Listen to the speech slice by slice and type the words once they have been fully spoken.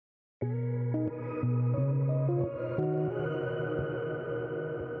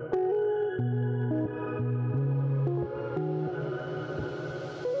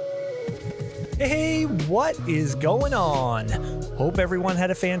Hey, what is going on? Hope everyone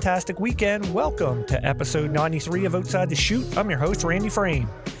had a fantastic weekend. Welcome to episode 93 of Outside The Chute. I'm your host, Randy Frame.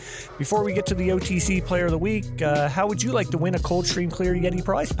 Before we get to the OTC Player of the Week, how would you like to win a Coldstream Clear Yeti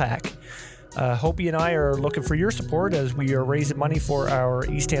prize pack? Hopi and I are looking for your support as we are raising money for our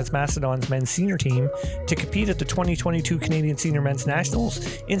East Hants Mastodons men's senior team to compete at the 2022 Canadian Senior Men's Nationals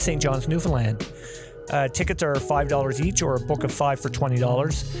in St. John's, Newfoundland. Tickets are $5 each or a book of 5 for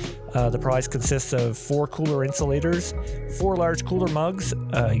 $20. The prize consists of 4 cooler insulators, 4 large cooler mugs,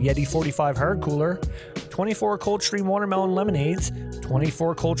 a Yeti 45 hard cooler, 24 Coldstream watermelon lemonades,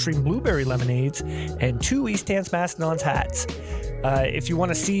 24 Coldstream blueberry lemonades, and 2 East Hants Mastodons hats. If you want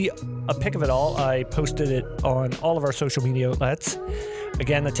to see a pic of it all, I posted it on all of our social media outlets.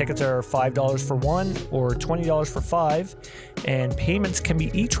 Again, the tickets are $5 for 1 or $20 for 5, and payments can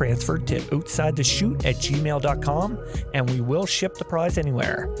be e-transferred to outsidethechute@gmail.com, and we will ship the prize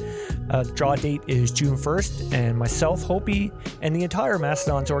anywhere. The draw date is June 1st, and myself, Hopi, and the entire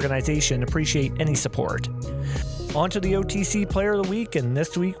Mastodons organization appreciate any support. On to the OTC Player of the Week, and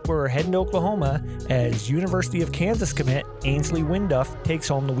this week we're heading to Oklahoma as University of Kansas commit Ainsley Winduff takes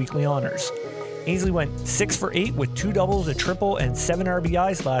home the weekly honors. Ainsley went 6 for 8 with 2 doubles, a triple, and 7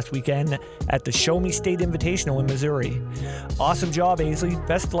 RBIs last weekend at the Show Me State Invitational in Missouri. Awesome job, Ainsley.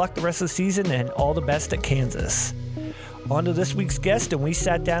 Best of luck the rest of the season, and all the best at Kansas. On to this week's guest, and we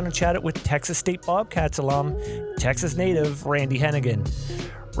sat down and chatted with Texas State Bobcats alum, Texas native Randi Hennigan.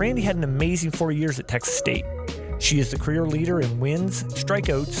 Randi had an amazing 4 years at Texas State. She is the career leader in wins,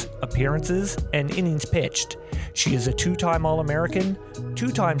 strikeouts, appearances, and innings pitched. She is a 2-time All-American,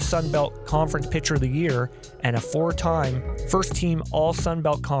 2-time Sun Belt Conference Pitcher of the Year, and a 4-time first-team All-Sun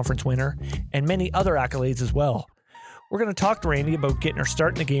Belt Conference winner, and many other accolades as well. We're going to talk to Randi about getting her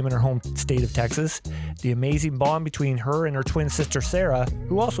start in the game in her home state of Texas, the amazing bond between her and her twin sister Sara,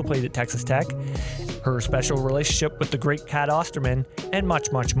 who also played at Texas Tech, her special relationship with the great Cat Osterman, and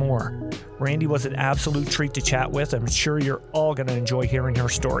much, much more. Randi was an absolute treat to chat with. I'm sure you're all going to enjoy hearing her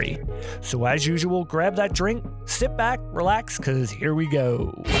story. So as usual, grab that drink, sit back, relax, because here we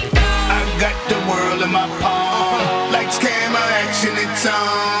go. I got the world in my palm, lights, camera, action, it's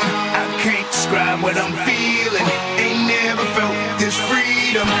on. I can't describe what I'm feeling, ain't never felt this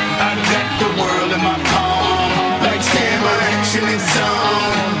freedom. I got the world in my palm, lights, camera, action, it's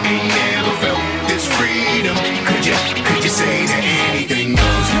on. Ain't never felt this freedom. Could you say that anything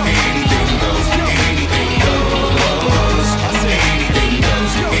goes, anything goes, anything goes, anything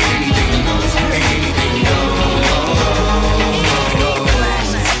goes, anything goes, anything goes.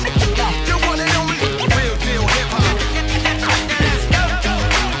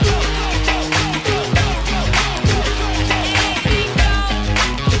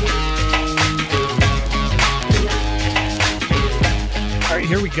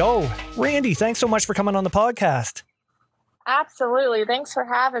 Here we go. Randi, thanks so much for coming on the podcast. Absolutely. Thanks for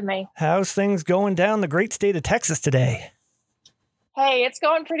having me. How's things going down the great state of Texas today? Hey, it's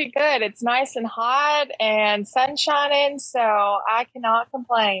going pretty good. It's nice and hot and sun shining, so I cannot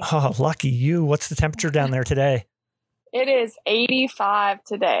complain. Oh, lucky you. What's the temperature down there today? It is 85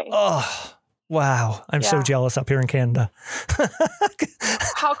 today. Oh, wow. I'm so jealous up here in Canada.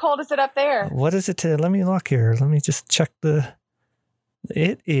 How cold is it up there? What is it? Let me look here. Let me just check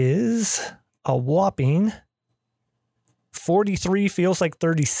It is a whopping 43, feels like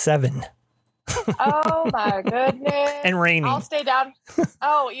 37. Oh my goodness. And raining. I'll stay down.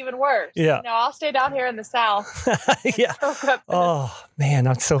 Oh, even worse. Yeah. No, I'll stay down here in the south. Yeah. Oh man,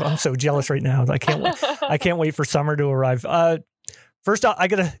 I'm so jealous right now. I can't wait for summer to arrive. First off, I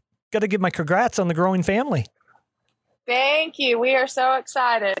gotta give my congrats on the growing family. Thank you. We are so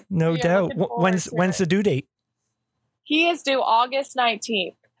excited. No doubt. When's the due date? He is due August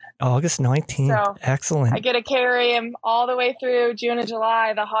 19th. August 19th. So excellent. I get to carry him all the way through June and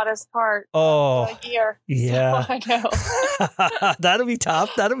July, the hottest part of the year. Yeah. So I know. That'll be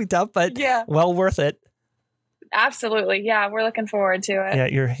tough, but yeah, well worth it. Absolutely. Yeah, we're looking forward to it. Yeah,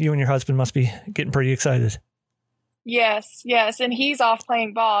 you and your husband must be getting pretty excited. Yes. And he's off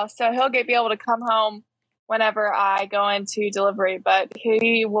playing ball, so he'll be able to come home whenever I go into delivery, but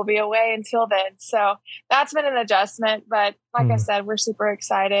he will be away until then. So that's been an adjustment, but like I said, we're super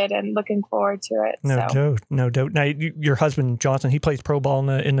excited and looking forward to it. No doubt. Now, your husband, Jonathan, he plays pro ball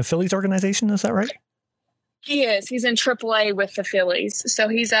in the Phillies organization. Is that right? He is. He's in AAA with the Phillies. So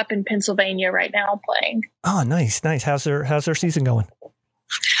he's up in Pennsylvania right now playing. Oh, nice. How's their season going?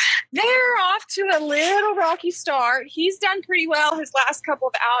 They're off to a little rocky start. He's done pretty well his last couple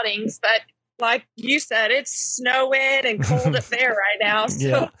of outings, but like you said, it's snowing and cold up there right now. So.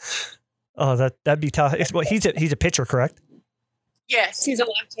 Yeah. Oh, that'd be tough. He's a pitcher, correct? Yes, he's a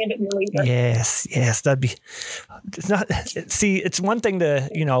left-handed reliever. Yes, that'd be. It's not. See, it's one thing to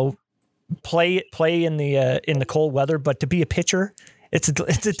play in the cold weather, but to be a pitcher, it's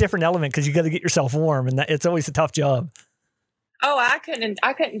a different element because you got to get yourself warm, and it's always a tough job. Oh, I couldn't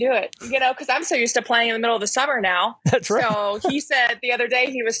do it, because I'm so used to playing in the middle of the summer now. That's right. So he said the other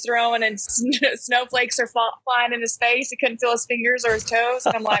day he was throwing and snowflakes are flying in his face. He couldn't feel his fingers or his toes.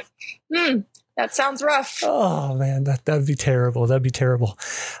 And I'm like, that sounds rough. Oh man, that'd be terrible. That'd be terrible.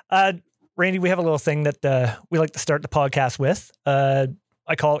 Randy, we have a little thing that we like to start the podcast with. I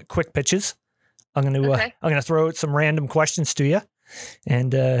call it quick pitches. I'm gonna throw out some random questions to you,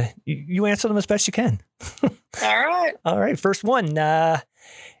 and you answer them as best you can. All right. First one.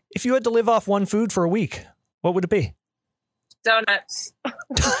 If you had to live off one food for a week, what would it be? Donuts.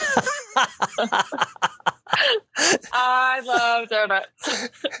 I love donuts.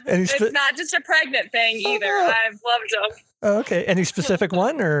 It's not just a pregnant thing either. I've loved them. Okay. Any specific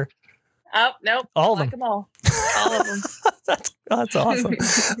one or? Oh, nope. All of them. Like them all. All of them. That's awesome.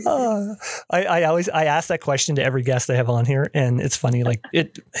 I ask that question to every guest I have on here, and it's funny. Like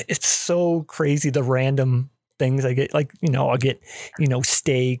it's so crazy the random things I get. Like I'll get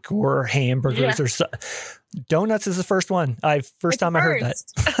steak or hamburgers or so. Donuts is the first one. First time I heard that.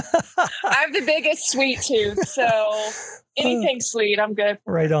 I have the biggest sweet tooth, so anything sweet, I'm good.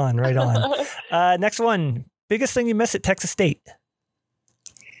 Right on. Next one. Biggest thing you miss at Texas State?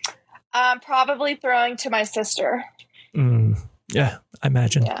 Probably throwing to my sister. Yeah, I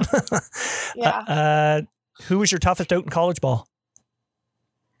imagine. Yeah. Who was your toughest out in college ball?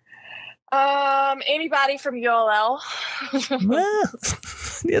 Anybody from ULL. Well,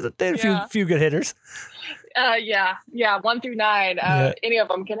 they had a few good hitters. 1 through 9. Any of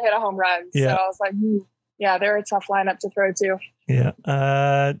them can hit a home run. Yeah. So I was like, they're a tough lineup to throw to. Yeah.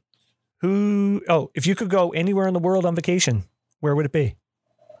 If you could go anywhere in the world on vacation, where would it be?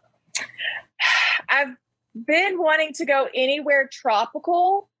 I've been wanting to go anywhere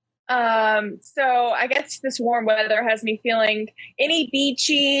tropical. So I guess this warm weather has me feeling any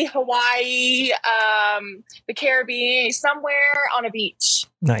beachy, Hawaii, the Caribbean, somewhere on a beach.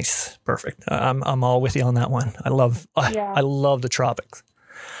 Nice. Perfect. I'm all with you on that one. I love the tropics.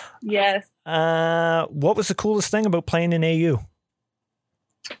 Yes. What was the coolest thing about playing in AU?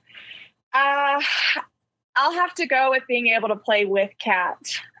 I'll have to go with being able to play with Cat.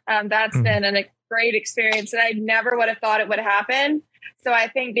 That's been a great experience, and I never would have thought it would happen. So I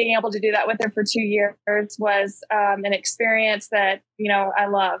think being able to do that with her for 2 years was an experience that, I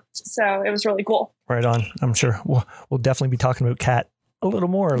loved. So it was really cool. Right on. I'm sure we'll definitely be talking about Cat a little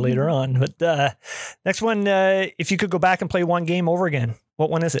more later on. But next one, if you could go back and play one game over again, what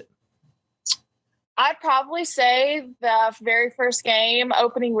one is it? I'd probably say the very first game,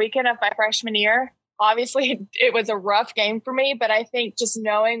 opening weekend of my freshman year. Obviously, it was a rough game for me, but I think just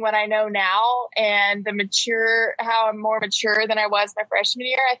knowing what I know now and how I'm more mature than I was my freshman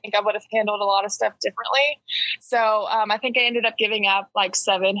year, I think I would have handled a lot of stuff differently. So I think I ended up giving up like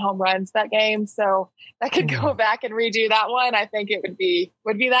 7 home runs that game. So I could go back and redo that one. I think it would be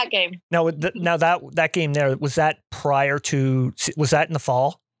that game. Now that game there, was that was that in the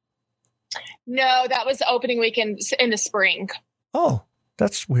fall? No, that was the opening weekend in the spring. Oh.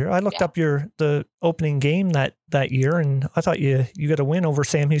 That's weird. I looked up the opening game that year, and I thought you got a win over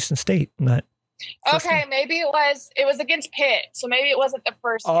Sam Houston State in that. Okay, maybe it was against Pitt, so maybe it wasn't the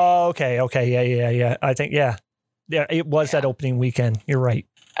first. Oh, okay, yeah. I think it was that opening weekend. You're right.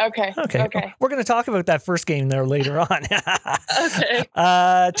 Okay. We're going to talk about that first game there later on. Okay.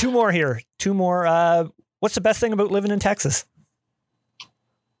 2 more here. 2 more. What's the best thing about living in Texas?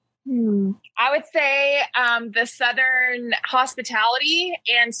 I would say the Southern hospitality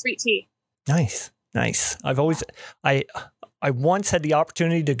and sweet tea. Nice. I once had the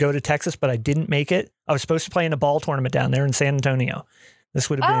opportunity to go to Texas, but I didn't make it. I was supposed to play in a ball tournament down there in San Antonio. This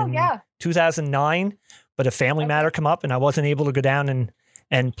would have been 2009, but a family matter come up and I wasn't able to go down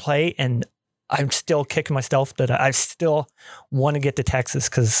and play. And I'm still kicking myself that I still want to get to Texas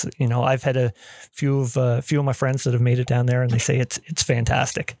because, I've had a few of my friends that have made it down there and they say it's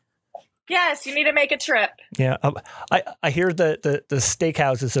fantastic. Yes, you need to make a trip. Yeah, I hear the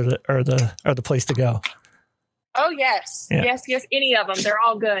steakhouses are the place to go. Oh yes, yes, any of them. They're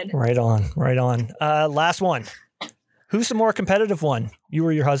all good. Right on. Last one. Who's the more competitive one? You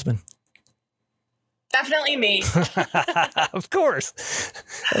or your husband? Definitely me. Of course.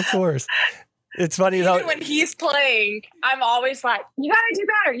 It's funny Even when he's playing, I'm always like, you got to do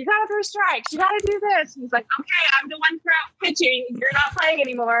better. You got to throw strikes. You got to do this. He's like, okay, I'm the one pitching. You're not playing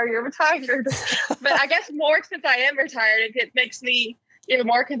anymore. You're retired. But I guess more since I am retired, it makes me, even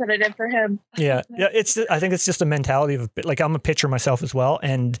more competitive for him. Yeah. I think it's just a mentality of like, I'm a pitcher myself as well.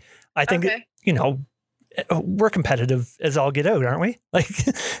 And I think, we're competitive as all get out, aren't we? Like,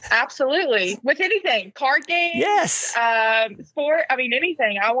 absolutely. With anything, card games, yes, sport. I mean,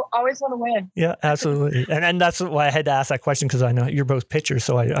 anything. I always want to win. Yeah, absolutely. And that's why I had to ask that question, because I know you're both pitchers.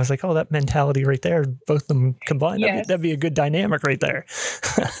 So I was like, oh, that mentality right there, both of them combined, yes. that'd be a good dynamic right there.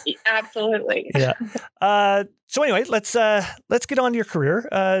 Absolutely. Yeah. So anyway, let's get on to your career.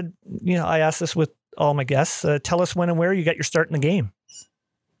 I asked this with all my guests. Tell us when and where you got your start in the game.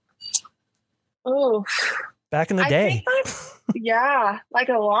 Oh, back in the day. Like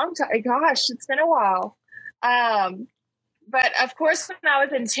a long time. Gosh, it's been a while. But of course, when I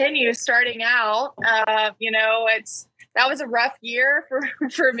was in 10U starting out, that was a rough year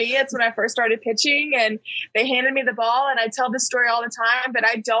for me. It's when I first started pitching, and they handed me the ball, and I tell this story all the time, but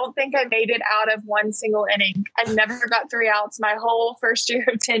I don't think I made it out of one single inning. I never got 3 outs my whole first year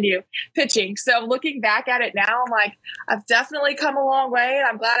of 10U pitching. So looking back at it now, I'm like, I've definitely come a long way, and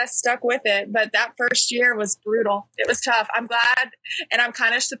I'm glad I stuck with it. But that first year was brutal. It was tough. I'm glad, and I'm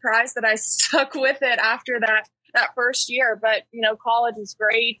kind of surprised that I stuck with it after that first year. But, college was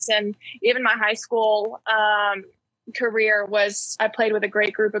great. And even my high school career I played with a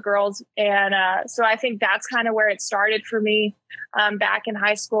great group of girls. And so I think that's kind of where it started for me back in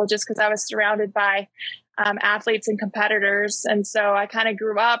high school, just because I was surrounded by athletes and competitors. And so I kind of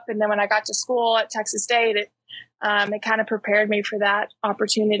grew up. And then when I got to school at Texas State, it kind of prepared me for that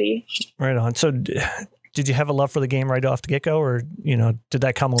opportunity. Right on. So did you have a love for the game right off the get-go, or, did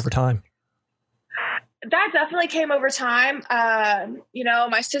that come over time? That definitely came over time.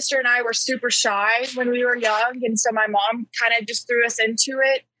 My sister and I were super shy when we were young. And so my mom kind of just threw us into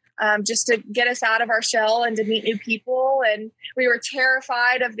it just to get us out of our shell and to meet new people. And we were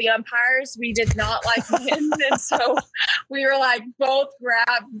terrified of the umpires. We did not like men. And so we were like both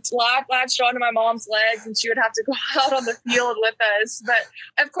latched onto my mom's legs, and she would have to go out on the field with us. But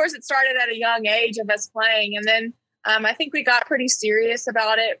of course, it started at a young age of us playing. And then I think we got pretty serious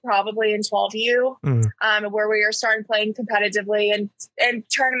about it probably in 12U, where we were starting playing competitively and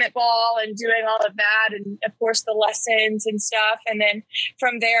tournament ball and doing all of that. And of course the lessons and stuff. And then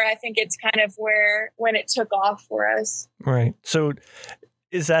from there, I think it's kind of when it took off for us. Right. So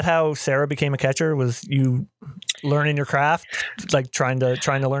is that how Sara became a catcher? Was you learning your craft, like trying to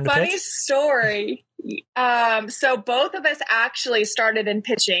learn to pitch? Funny story. So both of us actually started in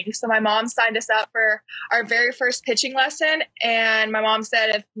pitching. So my mom signed us up for our very first pitching lesson. And my mom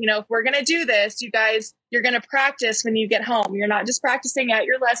said, if we're going to do this, you guys, you're going to practice when you get home. You're not just practicing at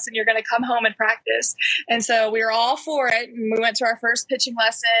your lesson. You're going to come home and practice. And so we were all for it. And we went to our first pitching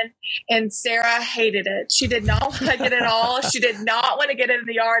lesson, and Sara hated it. She did not like it at all. She did not want to get in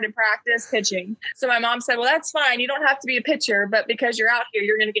the yard and practice pitching. So my mom said, well, that's fine. You don't have to be a pitcher, but because you're out here,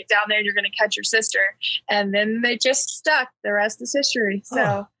 you're going to get down there and you're going to catch your sister. And then they just stuck. The rest is history.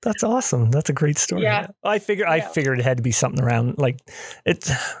 So that's awesome. That's a great story. Yeah. I figured it had to be something around like it's,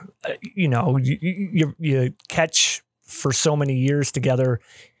 you catch for so many years together,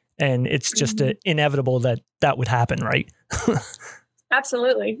 and it's just inevitable that would happen. Right.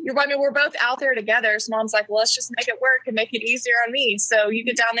 Absolutely. We're both out there together. So mom's like, well, let's just make it work and make it easier on me. So you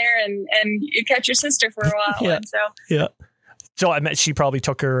get down there and you catch your sister for a while. Yeah. And so I bet she probably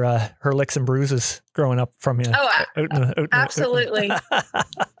took her licks and bruises growing up from you. Oh, absolutely.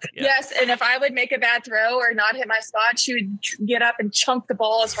 Yes. And if I would make a bad throw or not hit my spot, she would get up and chunk the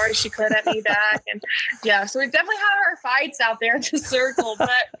ball as hard as she could at me back. And so we definitely have our fights out there in the circle, but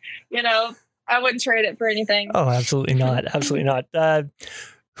I wouldn't trade it for anything. Oh, absolutely not. Absolutely not.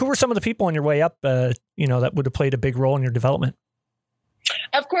 Who were some of the people on your way up, that would have played a big role in your development?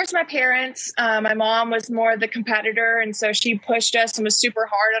 Of course, my parents. My mom was more the competitor, and so she pushed us and was super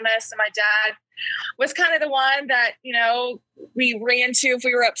hard on us. And my dad was kind of the one that, we ran to if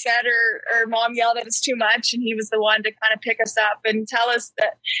we were upset or mom yelled at us too much. And he was the one to kind of pick us up and tell us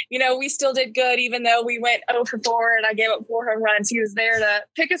that, we still did good, even though we went 0 for 4 and I gave up 4 home runs. He was there to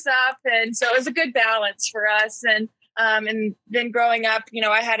pick us up. And so it was a good balance for us. And then growing up,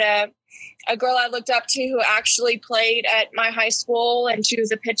 I had a girl I looked up to who actually played at my high school, and she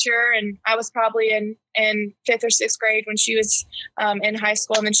was a pitcher, and I was probably in 5th or 6th grade when she was in high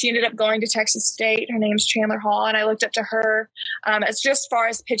school. And then she ended up going to Texas State. Her name's Chandler Hall. And I looked up to her as just far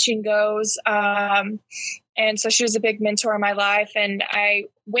as pitching goes. And so she was a big mentor in my life. And I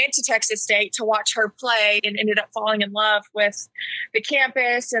went to Texas State to watch her play and ended up falling in love with the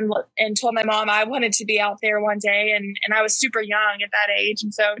campus and told my mom I wanted to be out there one day. And I was super young at that age.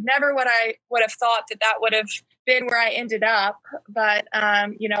 And so never would have thought that would have been where I ended up. But,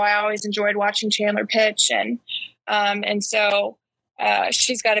 I always enjoyed watching Chandler pitch. And so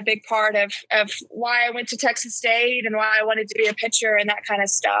she's got a big part of why I went to Texas State and why I wanted to be a pitcher and that kind of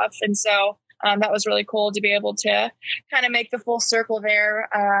stuff. And so that was really cool to be able to kind of make the full circle there,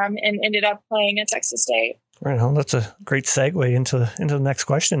 and ended up playing at Texas State. Right on. That's a great segue into the next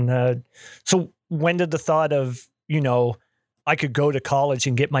question. So when did the thought of, I could go to college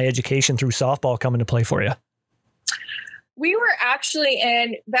and get my education through softball come into play for you? We were actually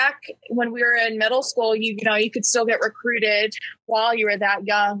back when we were in middle school, you could still get recruited while you were that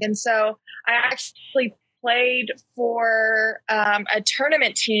young. And so I actually played for a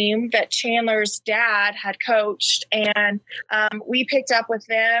tournament team that Chandler's dad had coached. And we picked up with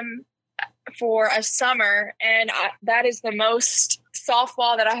them for a summer. And that is the most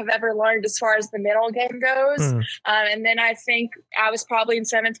softball that I have ever learned as far as the middle game goes. And then I think I was probably in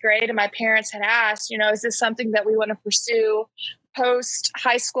 7th grade and my parents had asked, is this something that we want to pursue post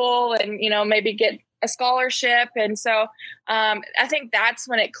high school and, maybe get a scholarship. And so I think that's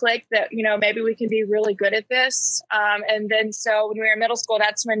when it clicked that, maybe we can be really good at this. And then so when we were in middle school,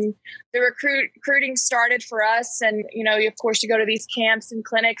 that's when the recruiting started for us. And, of course, you go to these camps and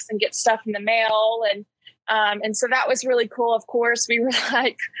clinics and get stuff in the mail. And so that was really cool. Of course, we were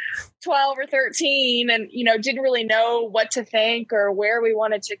like 12 or 13 and, didn't really know what to think or where we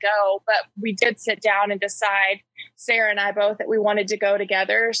wanted to go. But we did sit down and decide, Sara and I both, that we wanted to go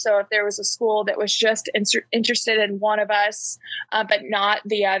together. So if there was a school that was just interested in one of us, but not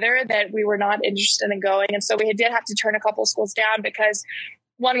the other, that we were not interested in going. And so we did have to turn a couple of schools down because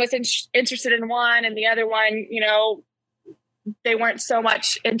one was interested in one and the other one, they weren't so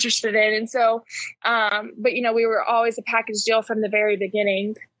much interested in. And so, but, we were always a package deal from the very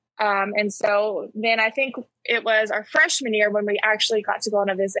beginning. And so then I think it was our freshman year when we actually got to go on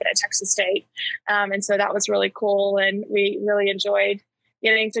a visit at Texas State. And so that was really cool. And we really enjoyed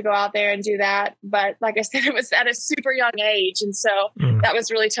getting to go out there and do that. But like I said, it was at a super young age. And so that was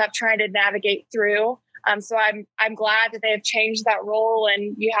really tough trying to navigate through. So I'm glad that they have changed that role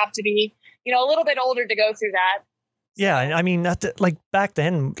and you have to be, a little bit older to go through that. Yeah, I mean, like back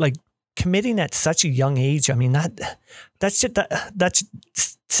then, like committing at such a young age. I mean, that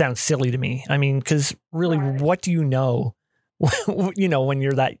sounds silly to me. I mean, because really, what do you know? When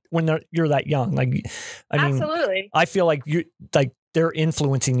you're that young. Like, I mean, absolutely. I feel like they're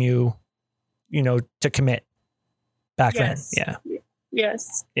influencing you, to commit back then. Yeah.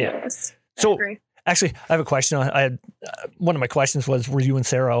 Yes. Yeah. Yes. So. Actually, I have a question. One of my questions was, were you and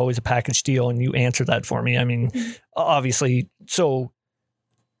Sara always a package deal? And you answered that for me. I mean, obviously, so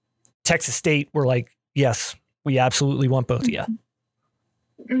Texas State were like, yes, we absolutely want both of you.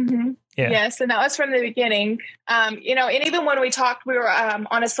 Mm-hmm. Yeah. Yes. And that was from the beginning. And even when we talked, we were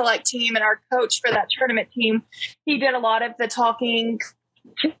on a select team and our coach for that tournament team, he did a lot of the talking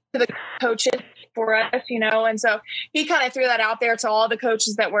to the coaches for us, and so he kind of threw that out there to all the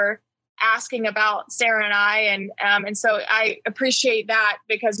coaches that were asking about Sara and I. And so I appreciate that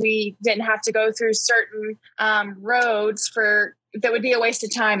because we didn't have to go through certain roads that would be a waste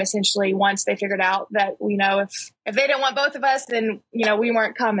of time, essentially, once they figured out that, if they didn't want both of us, then, we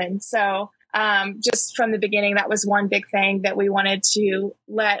weren't coming. So just from the beginning, that was one big thing that we wanted to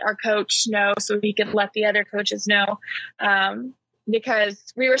let our coach know so he could let the other coaches know. Because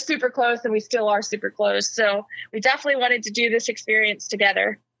we were super close and we still are super close. So we definitely wanted to do this experience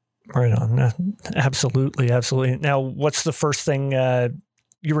together. Right on. Absolutely. Absolutely. Now, what's the first thing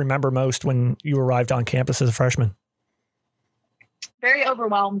you remember most when you arrived on campus as a freshman? Very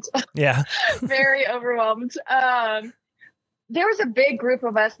overwhelmed. Yeah. Very overwhelmed. There was a big group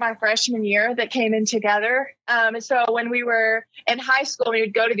of us my freshman year that came in together. And so when we were in high school, we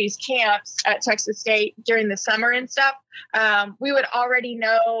would go to these camps at Texas State during the summer and stuff. We would already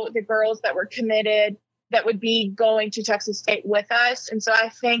know the girls that were committed that would be going to Texas State with us. And so I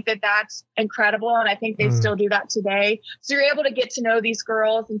think that that's incredible. And I think they still do that today. So you're able to get to know these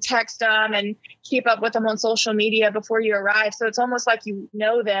girls and text them and keep up with them on social media before you arrive. So it's almost like you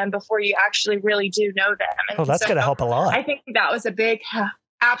know them before you actually really do know them. And that's going to help a lot. I think that was a big,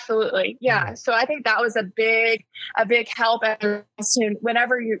 absolutely. Yeah. So I think that was a big help.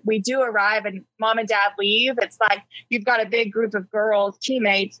 Whenever we do arrive and mom and dad leave, it's like you've got a big group of girls,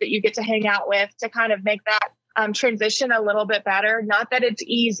 teammates that you get to hang out with to kind of make that transition a little bit better. Not that it's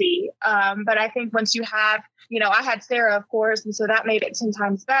easy, but I think once you have, I had Sara, of course, and so that made it 10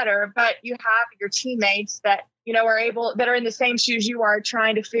 times better. But you have your teammates that that are in the same shoes you are,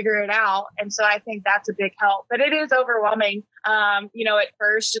 trying to figure it out. And so I think that's a big help. But it is overwhelming, at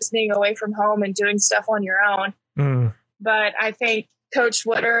first, just being away from home and doing stuff on your own. But I think Coach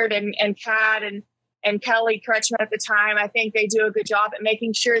Woodard and Cat and Kelly Crutchman at the time, I think they do a good job at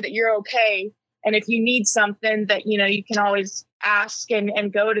making sure that you're okay And if you need something that, you can always ask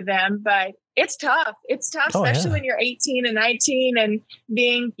and go to them. But it's tough. It's tough, especially when you're 18 and 19 and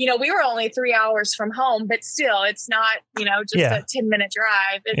being, we were only 3 hours from home, but still it's not, just a 10-minute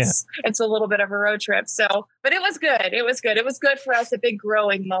drive. It's a little bit of a road trip. So, but it was good. It was good. It was good for us, a big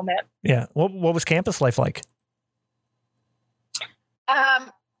growing moment. Yeah. What was campus life like?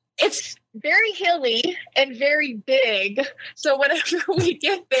 It's very hilly and very big. So whenever we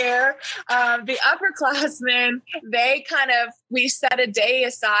get there, the upperclassmen, we set a day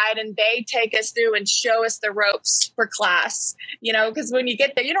aside and they take us through and show us the ropes for class, because when you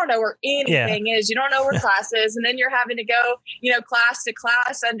get there, you don't know where anything is. You don't know where class is. And then you're having to go, class to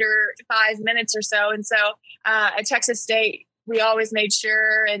class under 5 minutes or so. And so at Texas State, we always made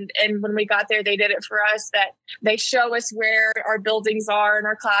sure, and when we got there, they did it for us, that they show us where our buildings are and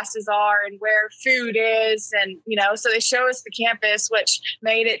our classes are and where food is. And, so they show us the campus, which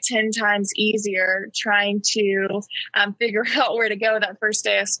made it 10 times easier trying to figure out where to go that first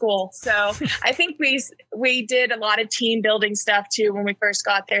day of school. So I think we did a lot of team building stuff too when we first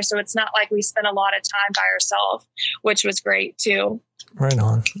got there. So it's not like we spent a lot of time by ourselves, which was great too. Right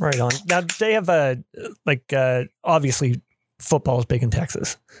on. Now they have obviously football is big in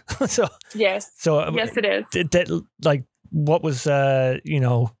Texas. Yes, it is. What was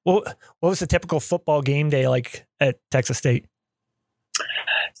what was the typical football game day like at Texas State?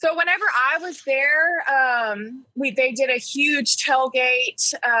 So whenever I was there, they did a huge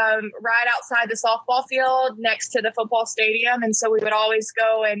tailgate right outside the softball field next to the football stadium, and so we would always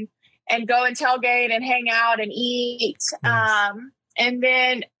go and tailgate and hang out and eat. Nice. And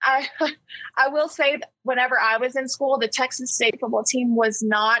then I will say that whenever I was in school, the Texas State football team was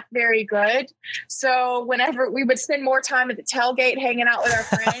not very good. So whenever we would spend more time at the tailgate hanging out with our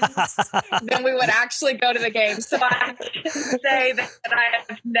friends than we would actually go to the game. So I can say that I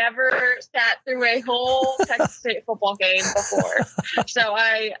have never sat through a whole Texas State football game before. So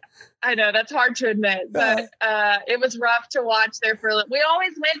I know that's hard to admit, but it was rough to watch there we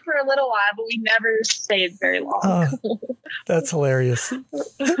always went for a little while, but we never stayed very long. That's hilarious.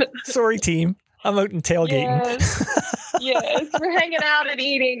 Sorry, team. I'm out in tailgating. Yes. We're hanging out and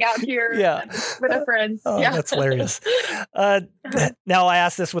eating out here with our friends. That's hilarious. Now I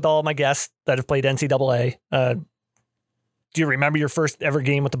ask this with all my guests that have played NCAA. Do you remember your first ever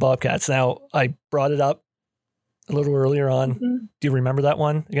game with the Bobcats? Now I brought it up a little earlier on. Mm-hmm. Do you remember that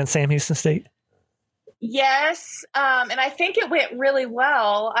one against Sam Houston State? Yes. And I think it went really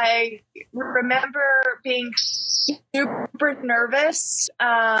well. I remember being super nervous,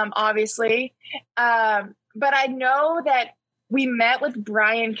 obviously. But I know that we met with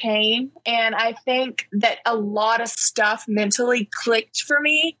Brian Kane, and I think that a lot of stuff mentally clicked for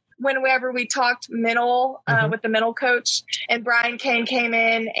me whenever we talked mental with the mental coach, and Brian Kane came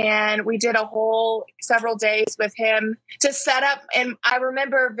in and we did several days with him to set up. And I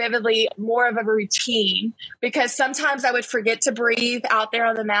remember vividly more of a routine, because sometimes I would forget to breathe out there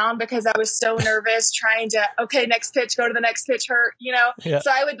on the mound because I was so nervous trying to, next pitch, go to the next pitch, hurt,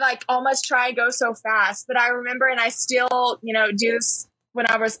 So I would almost try and go so fast. But I remember, and I still, do this when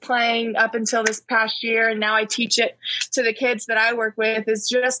I was playing up until this past year, and now I teach it to the kids that I work with, is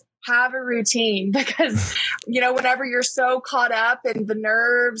just have a routine, because, whenever you're so caught up in the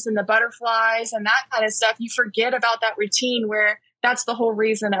nerves and the butterflies and that kind of stuff, you forget about that routine, where that's the whole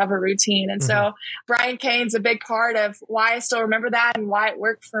reason of a routine. And so Brian Kane's a big part of why I still remember that and why it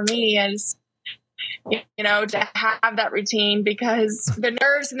worked for me, is, to have that routine, because the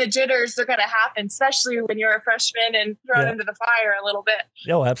nerves and the jitters are going to happen, especially when you're a freshman and thrown into the fire a little bit.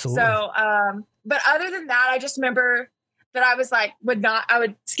 Oh, absolutely. So, but other than that, I just remember that I was I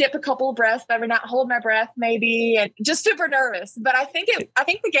would skip a couple of breaths. I would not hold my breath maybe, and just super nervous. But I think the game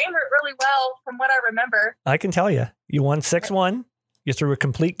went really well from what I remember. I can tell you, you won 6-1. You threw a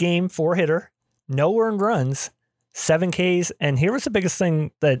complete game 4-hitter, no earned runs, 7 Ks. And here was the biggest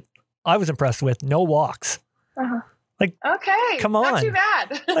thing that I was impressed with: no walks. Come on, not too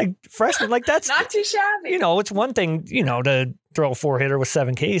bad. Freshman, that's not too shabby. It's one thing, to throw a 4-hitter with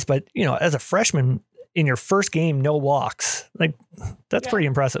 7 Ks, but as a freshman in your first game, no walks. That's pretty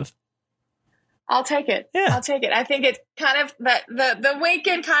impressive. I'll take it. Yeah. I'll take it. I think it's kind of the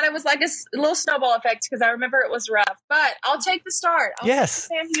weekend kind of was like a little snowball effect, because I remember it was rough, but I'll take the start. I'll take the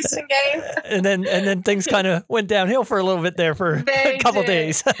Sam Houston game. and then things kind of went downhill for a little bit there for a couple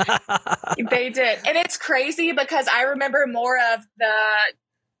days. They did. And it's crazy, because I remember more of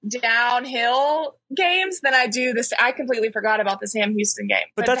the downhill games than I do this. I completely forgot about the Sam Houston game,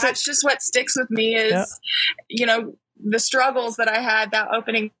 but that's just what sticks with me is, the struggles that I had that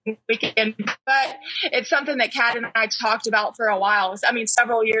opening weekend, but it's something that Kat and I talked about for a while. I mean,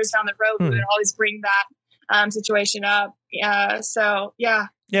 several years down the road, we would always bring that situation up. So yeah.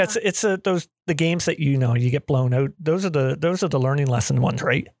 Yeah, it's the games that you get blown out. Those are the learning lesson ones,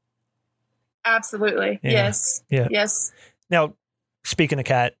 right? Absolutely. Yeah. Yes. Yeah. Yes. Now, speaking of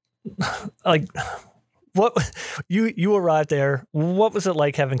Cat, like what you arrived there, what was it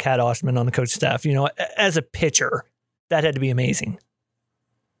like having Cat Osterman on the coach staff? As a pitcher, that had to be amazing.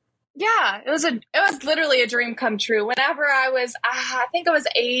 Yeah, it was literally a dream come true. Whenever I was, I think I was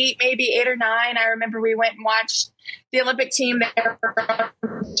 8, maybe 8 or 9. I remember we went and watched the Olympic team there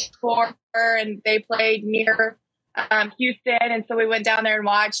for, and they played near Houston. And so we went down there and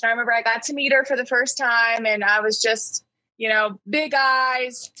watched. And I remember I got to meet her for the first time, and I was just, big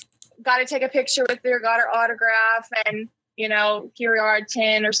eyes, got to take a picture with her, got her autograph. And, here we are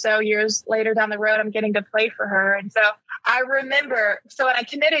 10 or so years later down the road, I'm getting to play for her. And so I remember, when I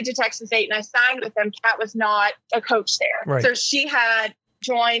committed to Texas State and I signed with them, Kat was not a coach there. Right. So she had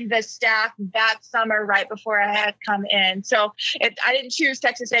joined the staff that summer right before I had come in. So I didn't choose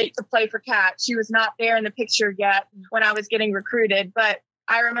Texas State to play for Kat. She was not there in the picture yet when I was getting recruited. But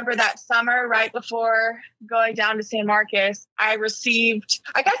I remember that summer right before going down to San Marcos, I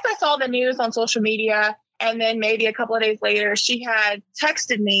saw the news on social media. And then maybe a couple of days later, she had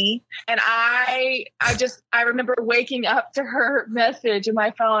texted me, and I remember waking up to her message in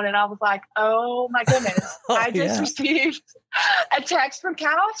my phone, and I was like, "Oh my goodness, I just received a text from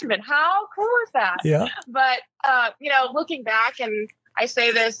Cat Osterman. How cool is that?" Yeah. But looking back, and I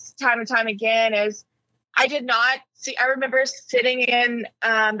say this time and time again, is I did not see. I remember sitting in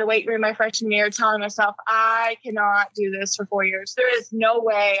the weight room my freshman year, telling myself, I cannot do this for 4 years. There is no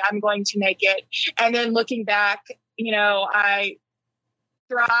way I'm going to make it. And then looking back, I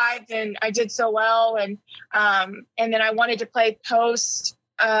thrived and I did so well. And then I wanted to play post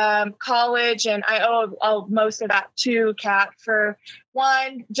college, and I owe most of that to Kat for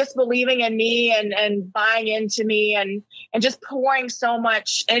one, just believing in me and buying into me and just pouring so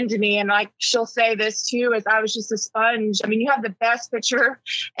much into me. And like she'll say this too, is I was just a sponge. I mean, you have the best pitcher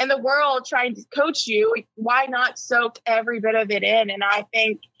in the world trying to coach you. Why not soak every bit of it in? And I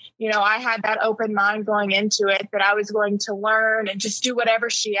think, I had that open mind going into it, that I was going to learn and just do whatever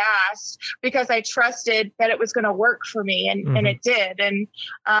she asked, because I trusted that it was going to work for me, and it did. And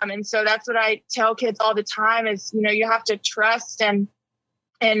so that's what I tell kids all the time is, you have to trust and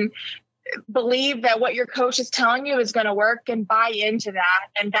believe that what your coach is telling you is going to work, and buy into that.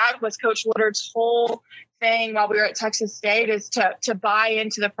 And that was Coach Woodard's whole thing while we were at Texas State, is to buy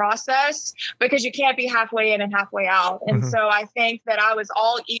into the process, because you can't be halfway in and halfway out. And so I think that I was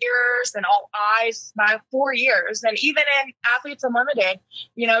all ears and all eyes my 4 years. And even in Athletes Unlimited,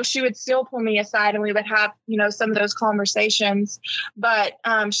 she would still pull me aside and we would have, some of those conversations. But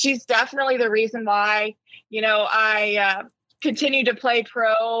she's definitely the reason why, I continue to play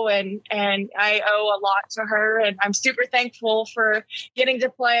pro, and I owe a lot to her, and I'm super thankful for getting to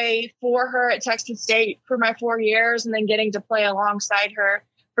play for her at Texas State for my 4 years, and then getting to play alongside her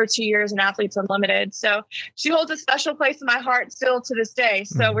for 2 years in Athletes Unlimited. So she holds a special place in my heart still to this day.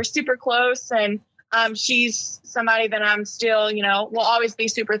 So we're super close, and she's somebody that I'm still, will always be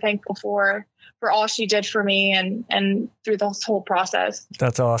super thankful for all she did for me and through this whole process.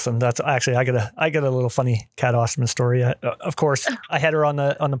 That's awesome. That's actually, I got a little funny Cat Osterman story. Of course, I had her on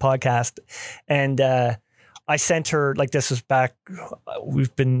the podcast, and I sent her, like, this was back,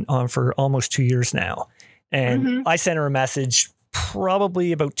 we've been on for almost 2 years now. And I sent her a message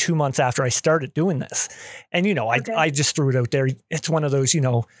probably about 2 months after I started doing this. And, I just threw it out there. It's one of those,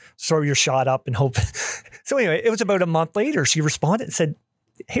 throw your shot up and hope. So anyway, it was about a month later, she responded and said,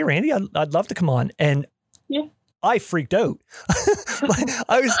 "Hey, Randy, I'd love to come on." And I freaked out.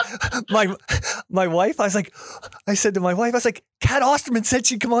 My wife, I said to my wife, I was like, "Cat Osterman said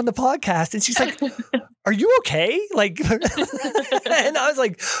she'd come on the podcast." And she's like, "Are you okay?" Like, and I was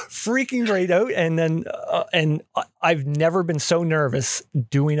like freaking right out. And then, and I've never been so nervous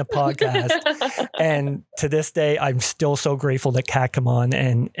doing a podcast. And to this day, I'm still so grateful that Cat come on,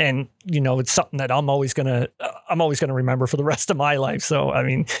 and it's something that I'm always gonna remember for the rest of my life. So, I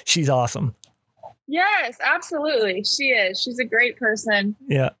mean, she's awesome. Yes, absolutely. She is. She's a great person.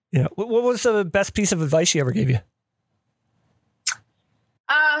 Yeah. Yeah. What was the best piece of advice she ever gave you?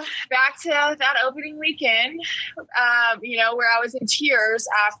 Back to that opening weekend, where I was in tears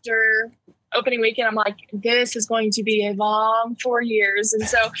after opening weekend. I'm like, this is going to be a long 4 years. And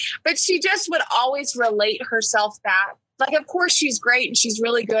so, but she just would always relate herself back like, of course she's great and she's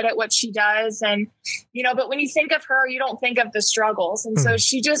really good at what she does. And, but when you think of her, you don't think of the struggles. And so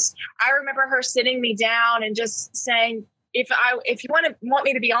I remember her sitting me down and just saying, if you want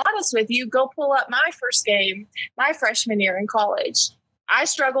me to be honest with you, go pull up my first game, my freshman year in college. I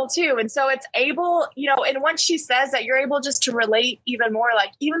struggle too. And so it's able, and once she says that, you're able just to relate even more.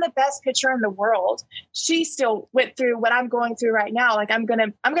 Like, even the best pitcher in the world, she still went through what I'm going through right now. Like, I'm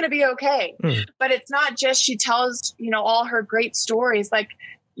going to be okay. But it's not just, she tells, all her great stories. Like,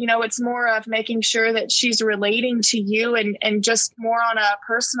 it's more of making sure that she's relating to you and just more on a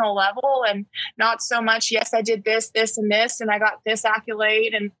personal level, and not so much, yes, I did this, and this, and I got this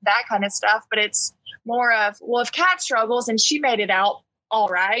accolade and that kind of stuff. But it's more of, well, if Cat struggles and she made it out all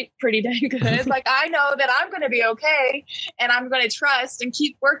right, pretty dang good. Like, I know that I'm going to be okay, and I'm going to trust and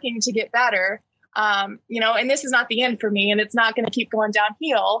keep working to get better. And this is not the end for me, and it's not going to keep going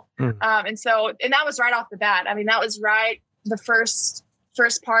downhill. And that was right off the bat. I mean, that was right the first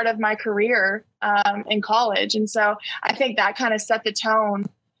part of my career in college. And so I think that kind of set the tone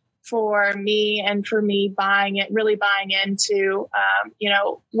for me, and for me really buying into,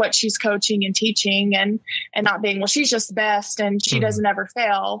 what she's coaching and teaching, and not being, well, she's just the best and she doesn't ever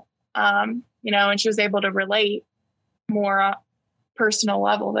fail. And she was able to relate more personal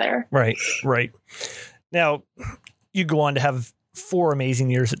level there. Right. Now, you go on to have 4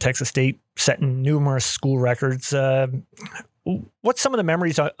 amazing years at Texas State, setting numerous school records. What's some of the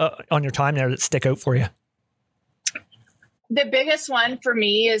memories on your time there that stick out for you? The biggest one for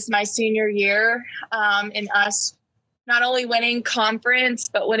me is my senior year, in us not only winning conference,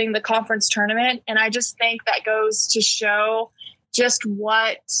 but winning the conference tournament. And I just think that goes to show just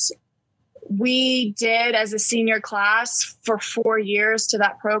what we did as a senior class for 4 years to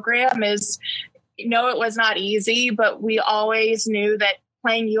that program. Is, it was not easy, but we always knew that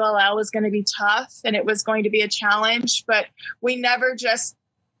playing ULL was going to be tough and it was going to be a challenge, but we never just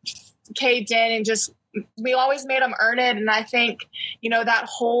caved in, and we always made them earn it. And I think, that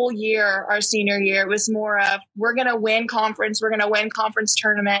whole year, our senior year, was more of, we're going to win conference. We're going to win conference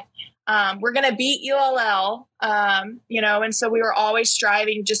tournament. We're going to beat ULL, and so we were always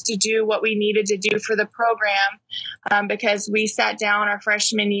striving just to do what we needed to do for the program, because we sat down our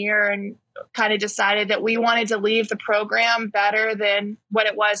freshman year and kind of decided that we wanted to leave the program better than what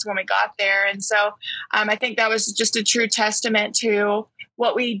it was when we got there. And so I think that was just a true testament to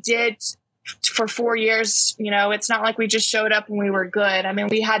what we did for 4 years. It's not like we just showed up and we were good. I mean,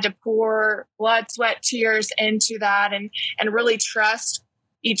 we had to pour blood, sweat, tears into that, and really trust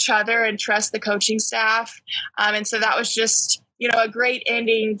each other and trust the coaching staff. And so that was just, a great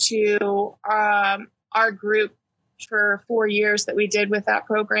ending to our group for 4 years that we did with that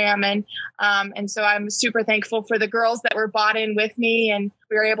program. And so I'm super thankful for the girls that were bought in with me, and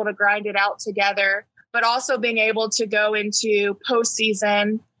we were able to grind it out together. But also being able to go into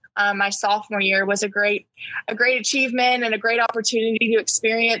postseason my sophomore year was a great achievement and a great opportunity to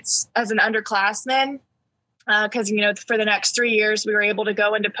experience as an underclassman. Because, for the next 3 years, we were able to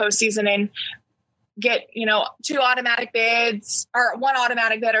go into postseason and get, 2 automatic bids, or 1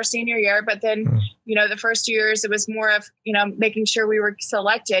 automatic bid our senior year. But then, the first 2 years, it was more of, making sure we were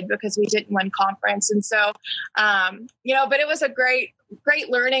selected because we didn't win conference. And so, but it was a great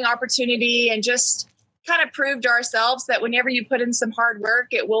learning opportunity, and just kind of proved to ourselves that whenever you put in some hard work,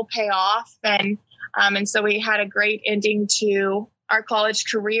 it will pay off. And so we had a great ending to our college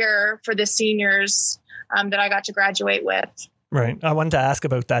career for the seniors that I got to graduate with. Right. I wanted to ask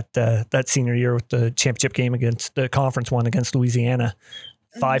about that senior year with the championship game against the conference one against Louisiana,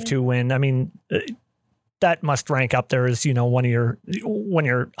 5-2 win. I mean, that must rank up there as, one of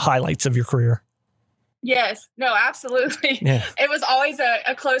your highlights of your career. Yes, no, absolutely. Yeah. It was always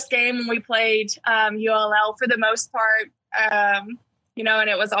a close game when we played ULL for the most part, and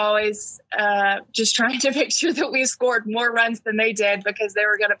it was always just trying to make sure that we scored more runs than they did, because they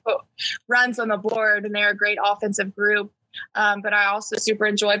were going to put runs on the board, and they're a great offensive group. But I also super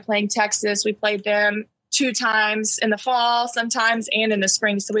enjoyed playing Texas. We played them 2 times in the fall, sometimes, and in the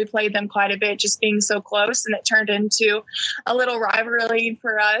spring. So we played them quite a bit, just being so close. And it turned into a little rivalry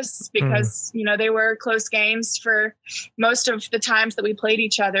for us because, they were close games for most of the times that we played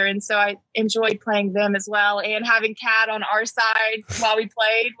each other. And so I enjoyed playing them as well. And having Cat on our side while we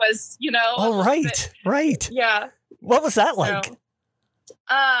played was, Oh, right. Yeah. What was that like? So,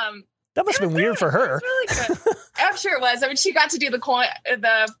 that must have been weird for her. It was really good. I'm sure it was. I mean, she got to do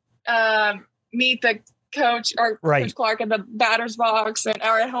meet the coach or Coach Clark in the batter's box or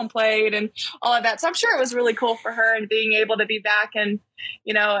at home plate and all of that. So I'm sure it was really cool for her, and being able to be back and,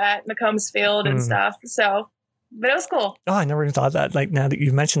 at McCombs Field and stuff. So but it was cool. Oh, I never even thought that. Like now that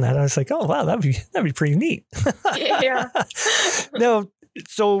you've mentioned that, I was like, oh wow, that'd be pretty neat. Yeah. No,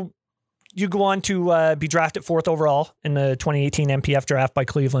 so you go on to be drafted 4th overall in the 2018 MPF draft by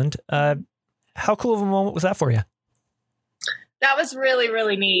Cleveland. How cool of a moment was that for you? That was really,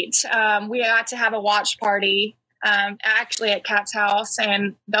 really neat. We got to have a watch party actually at Cat's house,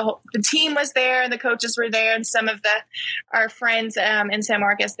 and the team was there, and the coaches were there, and some of our friends in San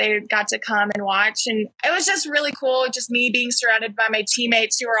Marcos, they got to come and watch, and it was just really cool. Just me being surrounded by my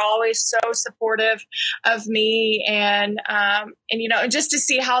teammates who are always so supportive of me, and just to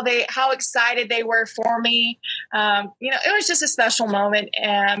see how excited they were for me. It was just a special moment,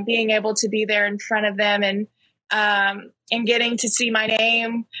 and being able to be there in front of them, and getting to see my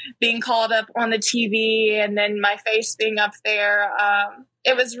name being called up on the TV, and then my face being up there.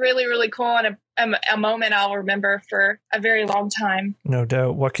 It was really, really cool, and a moment I'll remember for a very long time. No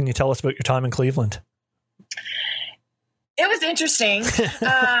doubt. What can you tell us about your time in Cleveland? It was interesting.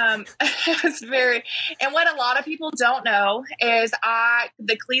 It was and what a lot of people don't know is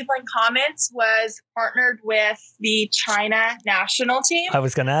the Cleveland Comets was partnered with the China national team. I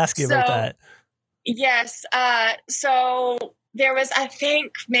was going to ask you about that. Yes. So there was, I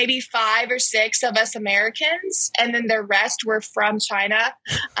think, maybe 5 or 6 of us Americans, and then the rest were from China.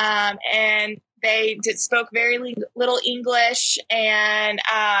 And they spoke very little English. And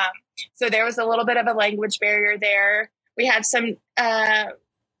so there was a little bit of a language barrier there. We had some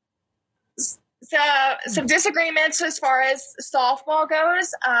disagreements as far as softball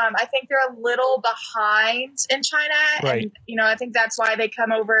goes. I think they're a little behind in China. Right. And, I think that's why they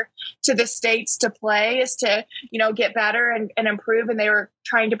come over to the States to play, is to, get better and improve. And they were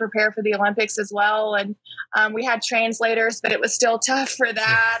trying to prepare for the Olympics as well. And we had translators, but it was still tough for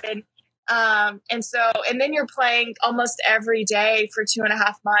that. And then you're playing almost every day for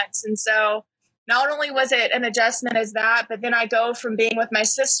 2.5 months. And so not only was it an adjustment as that, but then I go from being with my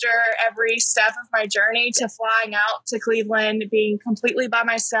sister every step of my journey to flying out to Cleveland, being completely by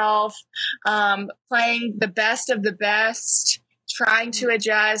myself, playing the best of the best, trying to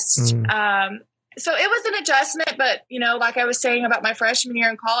adjust. So it was an adjustment, but, like I was saying about my freshman year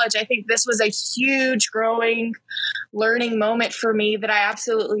in college, I think this was a huge growing, learning moment for me that I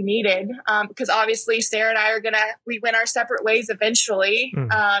absolutely needed. Because obviously Sara and I we went our separate ways eventually, and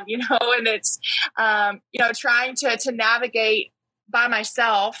it's, trying to navigate by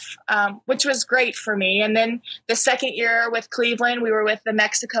myself, which was great for me. And then the second year with Cleveland, we were with the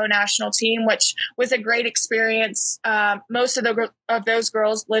Mexico national team, which was a great experience. Most of those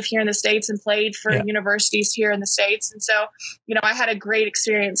girls live here in the States and played for universities here in the States. And so, I had a great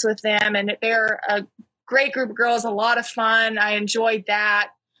experience with them, and they're a great group of girls, a lot of fun. I enjoyed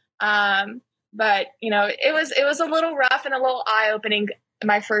that. But it was a little rough and a little eye-opening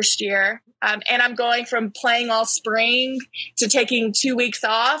my first year. And I'm going from playing all spring to taking 2 weeks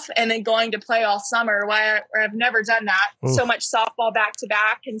off and then going to play all summer, where I've never done that. So much softball back to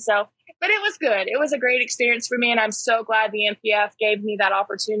back. And so, but it was good. It was a great experience for me. And I'm so glad the MPF gave me that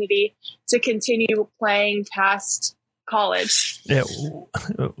opportunity to continue playing past college. Yeah.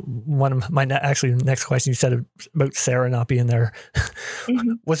 One of my next question, you said about Sara not being there.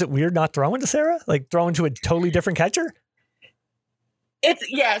 Was it weird not throwing to Sara? Like throwing to a totally different catcher?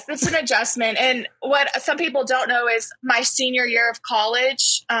 It's an adjustment. And what some people don't know is my senior year of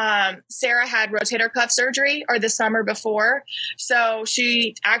college, Sara had rotator cuff surgery the summer before. So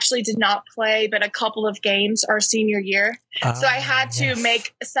she actually did not play but a couple of games our senior year. So I had to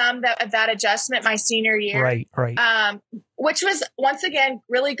make some of that adjustment my senior year. Right. Which was, once again,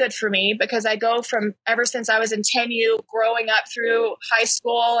 really good for me, because I go from, ever since I was in 10U, growing up through high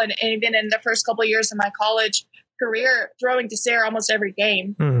school and even in the first couple of years of my college career, throwing to Sara almost every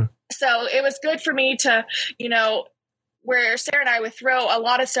game. So it was good for me to, where Sara and I would throw, a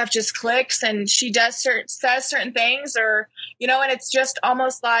lot of stuff just clicks, and she says certain things, or, and it's just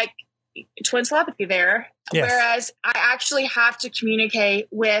almost like twin telepathy there. Yes. Whereas I actually have to communicate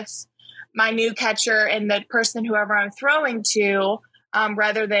with my new catcher and the person, whoever I'm throwing to,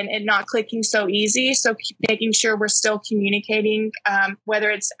 rather than it not clicking so easy. So making sure we're still communicating, whether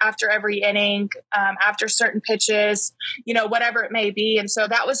it's after every inning, after certain pitches, whatever it may be. And so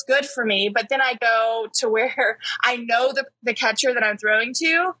that was good for me. But then I go to where I know the catcher that I'm throwing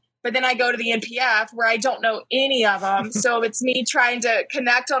to, but then I go to the NPF where I don't know any of them. So it's me trying to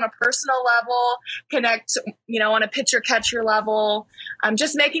connect on a personal level, connect, on a pitcher catcher level,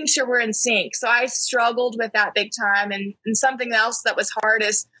 just making sure we're in sync. So I struggled with that big time. And something else that was hard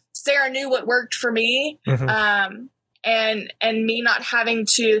is Sara knew what worked for me. and me not having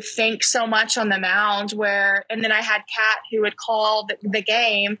to think so much on the mound and then I had Cat who would call the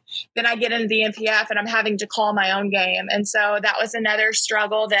game. Then I get into the NPF and I'm having to call my own game. And so that was another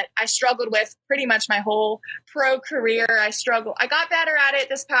struggle that I struggled with pretty much my whole pro career. I got better at it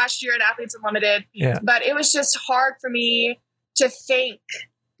this past year at Athletes Unlimited, but it was just hard for me to think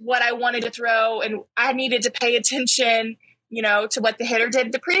what I wanted to throw, and I needed to pay attention, to what the hitter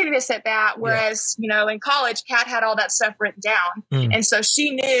did the previous at bat. Whereas, in college, Kat had all that stuff written down. And so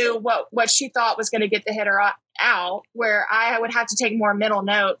she knew what she thought was going to get the hitter out, where I would have to take more mental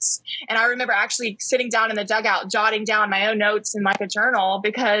notes. And I remember actually sitting down in the dugout, jotting down my own notes in like a journal,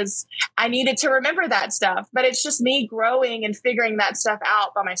 because I needed to remember that stuff. But it's just me growing and figuring that stuff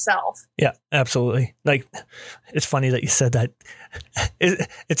out by myself. Yeah, absolutely. Like, it's funny that you said that.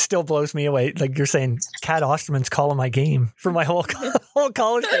 It still blows me away. Like, you're saying Cat Osterman's calling my game for my whole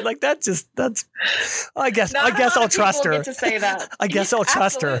college. Like, that's I guess I'll trust her. Get to say that. I guess I'll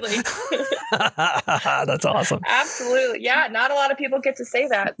trust her. That's awesome. Absolutely. Yeah. Not a lot of people get to say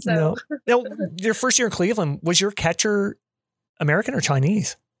that. So no. Your first year in Cleveland, was your catcher American or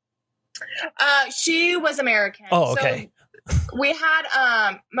Chinese? She was American. Oh, okay. So we had,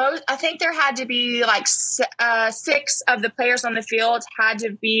 I think there had to be like 6 of the players on the field had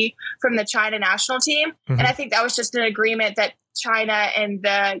to be from the China national team. Mm-hmm. And I think that was just an agreement that China and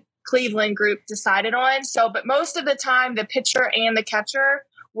the Cleveland group decided on. So, but most of the time the pitcher and the catcher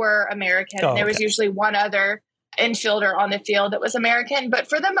were American. Oh, and there was usually one other infielder on the field that was American. But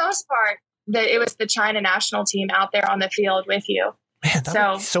for the most part, it was the China national team out there on the field with you. Man, that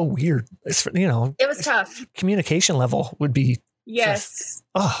would be so weird. It was tough. Communication level would be. Yes.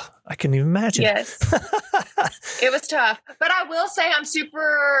 I couldn't even imagine. Yes. It was tough. But I will say I'm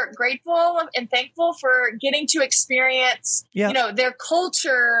super grateful and thankful for getting to experience, their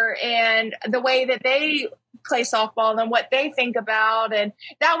culture and the way that they play softball and what they think about. And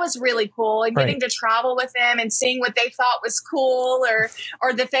that was really cool. And getting to travel with them and seeing what they thought was cool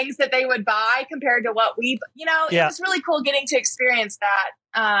or the things that they would buy compared to what it was really cool getting to experience that,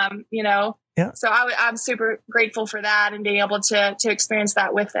 Yeah. So I'm super grateful for that and being able to experience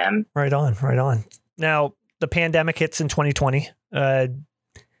that with them. Right on. Now, the pandemic hits in 2020.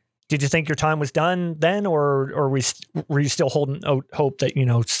 Did you think your time was done then, or were you still holding out hope that,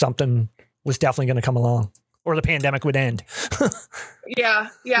 something was definitely going to come along or the pandemic would end? Yeah.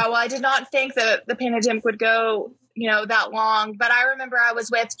 Well, I did not think that the pandemic would go, that long. But I remember I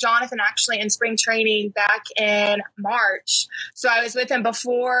was with Jonathan actually in spring training back in March. So I was with him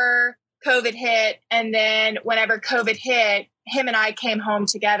before COVID hit. And then whenever COVID hit, him and I came home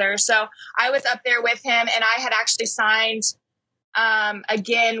together. So I was up there with him, and I had actually signed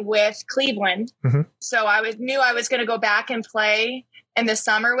again with Cleveland. Mm-hmm. So I knew I was going to go back and play in the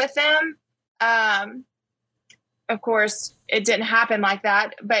summer with them. Of course, it didn't happen like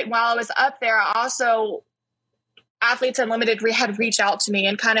that. But while I was up there, I also, Athletes Unlimited had reached out to me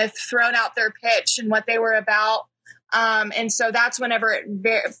and kind of thrown out their pitch and what they were about. And so that's whenever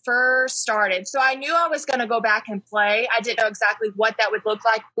it first started. So I knew I was going to go back and play. I didn't know exactly what that would look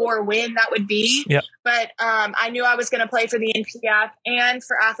like or when that would be. Yep. But I knew I was going to play for the NPF and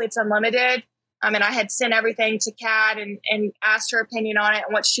for Athletes Unlimited. And I had sent everything to Kat and asked her opinion on it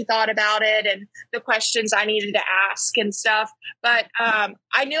and what she thought about it and the questions I needed to ask and stuff. But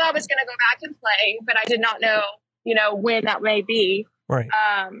I knew I was going to go back and play, but I did not know, when that may be. Right.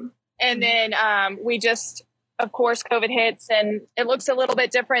 And then we just, of course, COVID hits and it looks a little bit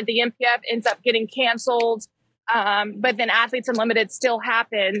different. The NPF ends up getting canceled, but then Athletes Unlimited still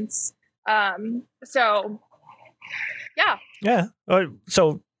happens. So, yeah. Yeah.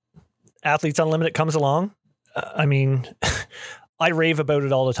 So Athletes Unlimited comes along. I rave about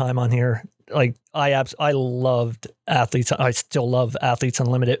it all the time on here. Like I loved Athletes. I still love Athletes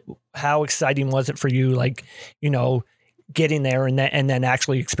Unlimited. How exciting was it for you? Like, getting there and then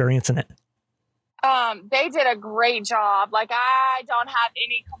actually experiencing it. They did a great job. Like, I don't have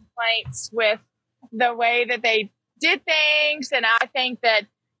any complaints with the way that they did things. And I think that,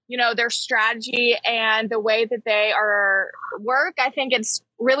 their strategy and the way that they work, I think it's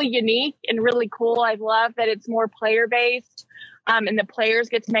really unique and really cool. I love that it's more player based, and the players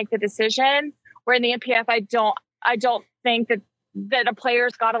get to make the decision. Where in the NPF, I don't think that a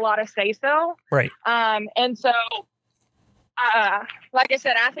player's got a lot of say so. Right. And so, like I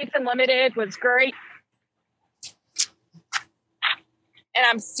said, Athletes Unlimited was great. And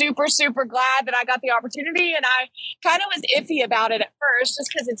I'm super, super glad that I got the opportunity. And I kind of was iffy about it at first,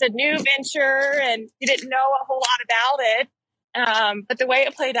 just because it's a new venture and you didn't know a whole lot about it. But the way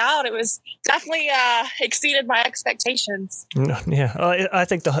it played out, it was definitely exceeded my expectations. Yeah, I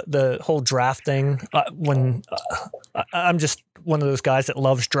think the whole draft thing, I'm just one of those guys that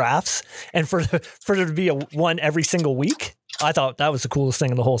loves drafts, and for there to be one every single week, I thought that was the coolest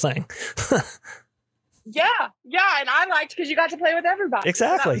thing of the whole thing. Yeah, and I liked because you got to play with everybody.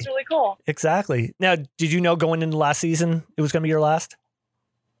 Exactly. So that was really cool. Exactly. Now, did you know going into last season it was going to be your last?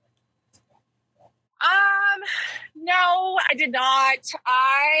 No, I did not.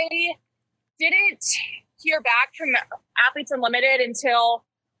 I didn't hear back from Athletes Unlimited until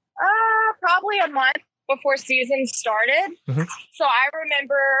probably a month before season started. Mm-hmm. So I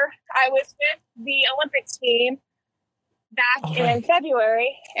remember I was with the Olympics team back in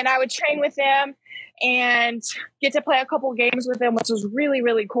February, and I would train with them and get to play a couple games with them, which was really,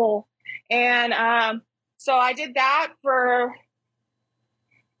 really cool. And so I did that for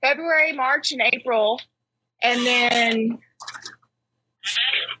February, March, and April. And then,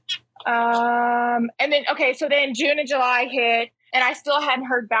 so then June and July hit, and I still hadn't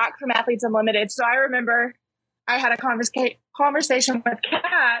heard back from Athletes Unlimited. So I remember I had a conversation with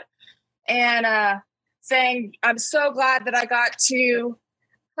Cat and saying, I'm so glad that I got to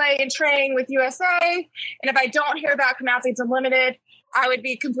play and train with USA. And if I don't hear back from Athletes Unlimited, I would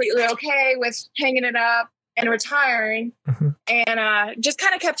be completely okay with hanging it up and retiring. Mm-hmm. And just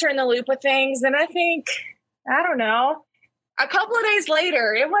kind of kept her in the loop with things. And I think, I don't know, a couple of days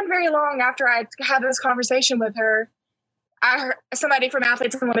later, it wasn't very long after I had this conversation with her, I heard somebody from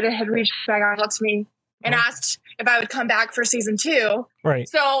Athletes Unlimited had reached back out to me and asked if I would come back for season 2. Right.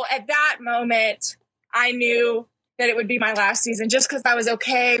 So at that moment, I knew that it would be my last season just because I was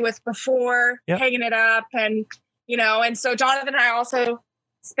okay with before hanging it up. And, and so Jonathan and I also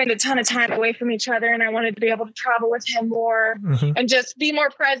spend a ton of time away from each other, and I wanted to be able to travel with him more and just be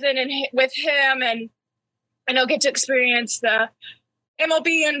more present with him and, get to experience the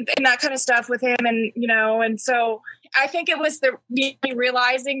MLB and that kind of stuff with him. And, and so I think it was me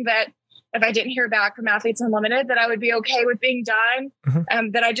realizing that if I didn't hear back from Athletes Unlimited, that I would be okay with being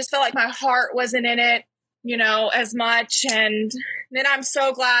done. That I just felt like my heart wasn't in it, as much. And then I'm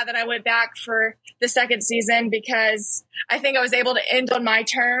so glad that I went back for the second season because I think I was able to end on my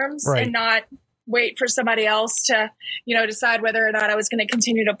terms and not wait for somebody else to, decide whether or not I was going to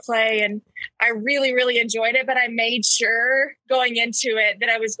continue to play. And I really, really enjoyed it, but I made sure going into it that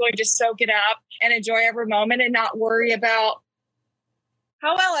I was going to soak it up and enjoy every moment and not worry about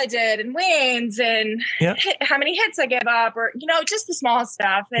how well I did and wins and how many hits I gave up or, just the small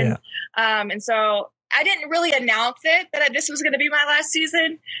stuff. And, and so I didn't really announce it that this was going to be my last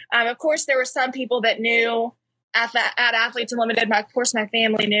season. Of course, there were some people that knew at Athletes Unlimited. Of course, my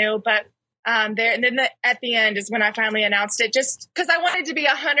family knew, but and then at the end is when I finally announced it, just because I wanted to be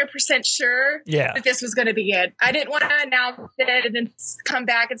 100% sure that this was going to be it. I didn't want to announce it and then come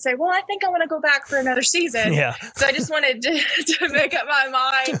back and say, well, I think I want to go back for another season. So I just wanted to make up my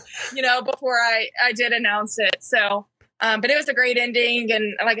mind, before I did announce it. So, but it was a great ending.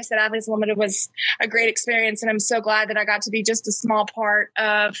 And like I said, Athletes Unlimited was a great experience. And I'm so glad that I got to be just a small part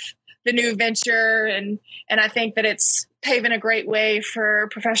of the new venture. And I think that it's paving a great way for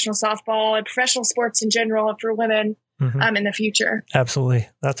professional softball and professional sports in general and for women in the future. Absolutely.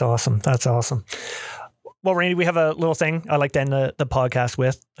 That's awesome. That's awesome. Well, Randy, we have a little thing I like to end the podcast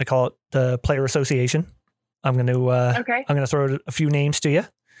with. I call it the Player Association. I'm going to throw a few names to you.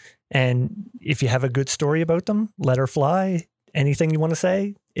 And if you have a good story about them, let her fly. Anything you want to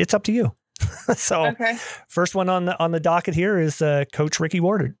say, it's up to you. So first one on the docket here is Coach Ricky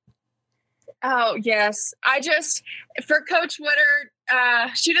Wardard. Oh, yes. For Coach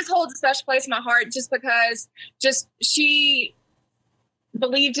Woodard, she just holds a special place in my heart just because she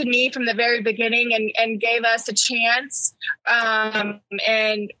believed in me from the very beginning and gave us a chance.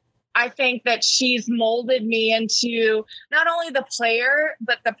 And I think that she's molded me into not only the player,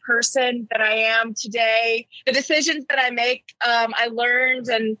 but the person that I am today. The decisions that I make, I learned,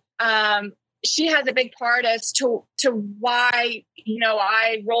 and she has a big part as to why,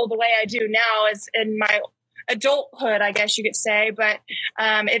 I roll the way I do now as in my adulthood, I guess you could say. But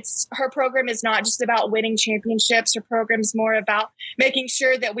her program is not just about winning championships. Her program is more about making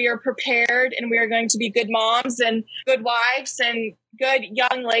sure that we are prepared and we are going to be good moms and good wives and good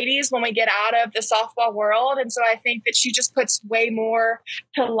young ladies when we get out of the softball world. And so I think that she just puts way more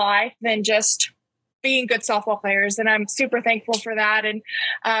to life than just being good softball players. And I'm super thankful for that. And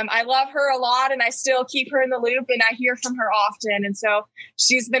I love her a lot, and I still keep her in the loop, and I hear from her often. And so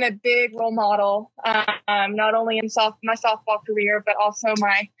she's been a big role model, not only in my softball career, but also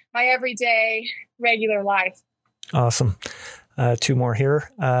my everyday regular life. Awesome. Two more here.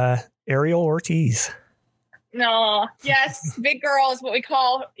 Ariel Ortiz. No, yes, big girl is what we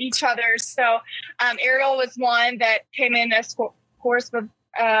call each other. So Ariel was one that came in as course with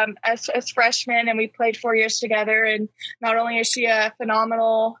as freshmen, and we played 4 years together. And not only is she a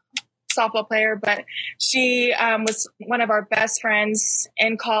phenomenal softball player, but she was one of our best friends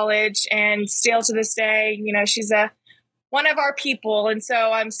in college, and still to this day, you know, she's one of our people. And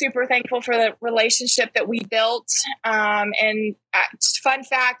so I'm super thankful for the relationship that we built. And fun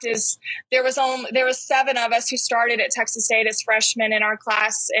fact is there was 7 of us who started at Texas State as freshmen in our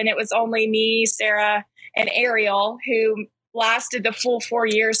class. And it was only me, Sara, and Ariel who lasted the full 4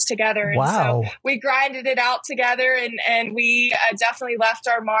 years together. And wow. So we grinded it out together, and we definitely left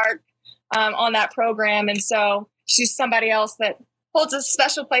our mark on that program. And so she's somebody else that holds a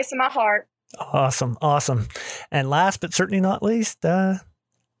special place in my heart. Awesome. And last but certainly not least,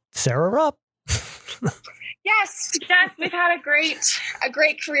 Sara Rupp. Yes, we've had a great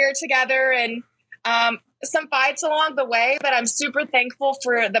career together, and some fights along the way, but I'm super thankful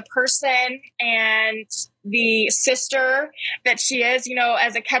for the person and the sister that she is. You know,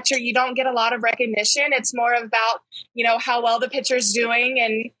 as a catcher, you don't get a lot of recognition. It's more about, you know, how well the pitcher's doing.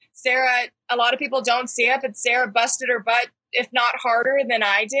 And Sara, a lot of people don't see it, but Sara busted her butt, if not harder than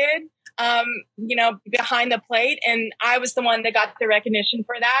I did. You know, behind the plate. And I was the one that got the recognition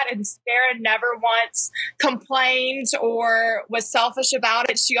for that. And Sara never once complained or was selfish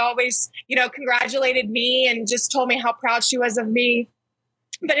about it. She always, you know, congratulated me and just told me how proud she was of me.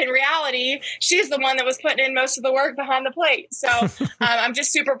 But in reality, she's the one that was putting in most of the work behind the plate. So I'm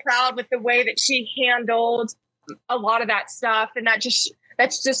just super proud with the way that she handled a lot of that stuff. And that's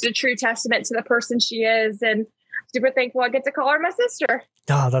just a true testament to the person she is. And super thankful I get to call her my sister.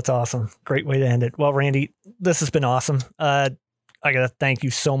 Oh, that's awesome. Great way to end it. Well, Randi, this has been awesome. I got to thank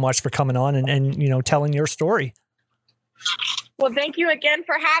you so much for coming on and, you know, telling your story. Well, thank you again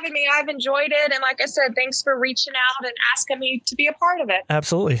for having me. I've enjoyed it. And like I said, thanks for reaching out and asking me to be a part of it.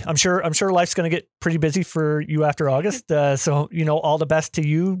 Absolutely. I'm sure life's going to get pretty busy for you after August. So, you know, all the best to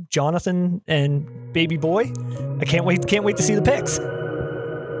you, Jonathan, and baby boy. I can't wait to see the pics.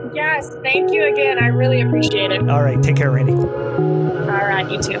 Yes, thank you again. I really appreciate it. All right, take care, Randi. All right,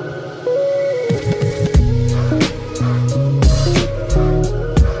 you too.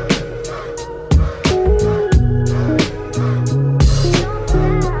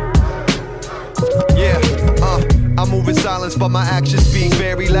 I move in silence, but my actions speak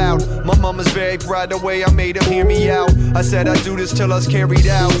very loud. My mama's very proud the way I made her hear me out. I said I'd do this till us carried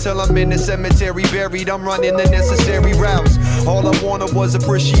out, till I'm in the cemetery buried. I'm running the necessary routes. All I wanted was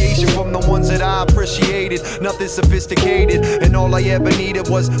appreciation from the ones that I appreciated. Nothing sophisticated, and all I ever needed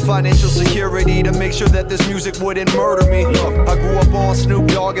was financial security to make sure that this music wouldn't murder me. I grew up on Snoop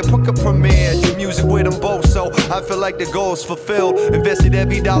Dogg and Puka Premier, did music with them both, so I feel like the goal's fulfilled. Invested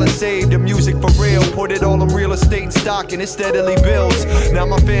every dollar saved in music for real, put it all in real estate and stock, and it steadily builds. Now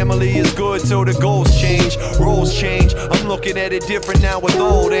my family is good, so the goals change, roles change. I'm looking at it different now with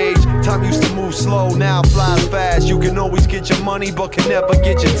old age. Time used to move slow, now flies fast. You can always get your money, but can never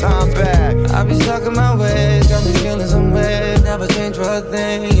get your time back. I be stuck in my ways, got me feeling some way. Never change for a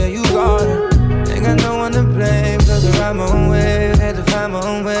thing, yeah, you got it. Ain't got no one to blame, cause I ride my own way. Had to find my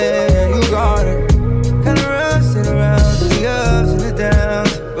own way, yeah, you got it. Kinda rusted around to the ups and the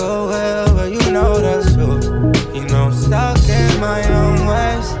downs. But well, you know that's true. You know I'm stuck in my own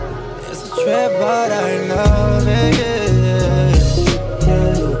ways. It's a trip, but I love it, yeah.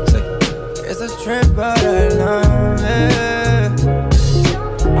 It's a trip, but I love it.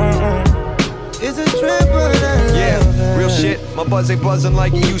 It's a trip, but I love it. Real shit, my buzz ain't buzzing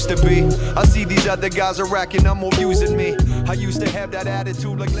like it used to be. I see these other guys are racking up more views than me. I used to have that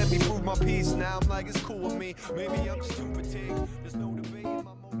attitude like let me prove my piece. Now I'm like it's cool with me. Maybe I'm just too fatigued. There's no debate in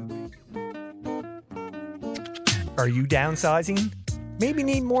my motivation. Are you downsizing? Maybe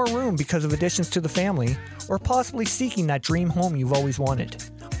need more room because of additions to the family, or possibly seeking that dream home you've always wanted?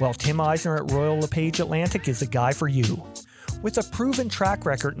 Well, Tim Eisner at Royal LePage Atlantic is the guy for you. With a proven track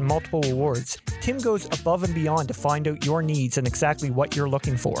record and multiple awards, Tim goes above and beyond to find out your needs and exactly what you're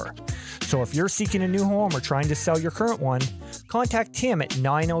looking for. So if you're seeking a new home or trying to sell your current one, contact Tim at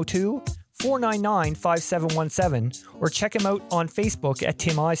 902-499-5717 or check him out on Facebook at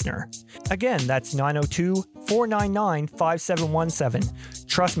Tim Eisner. Again, that's 902-499-5717.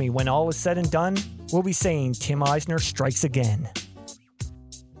 Trust me, when all is said and done, we'll be saying Tim Eisner strikes again.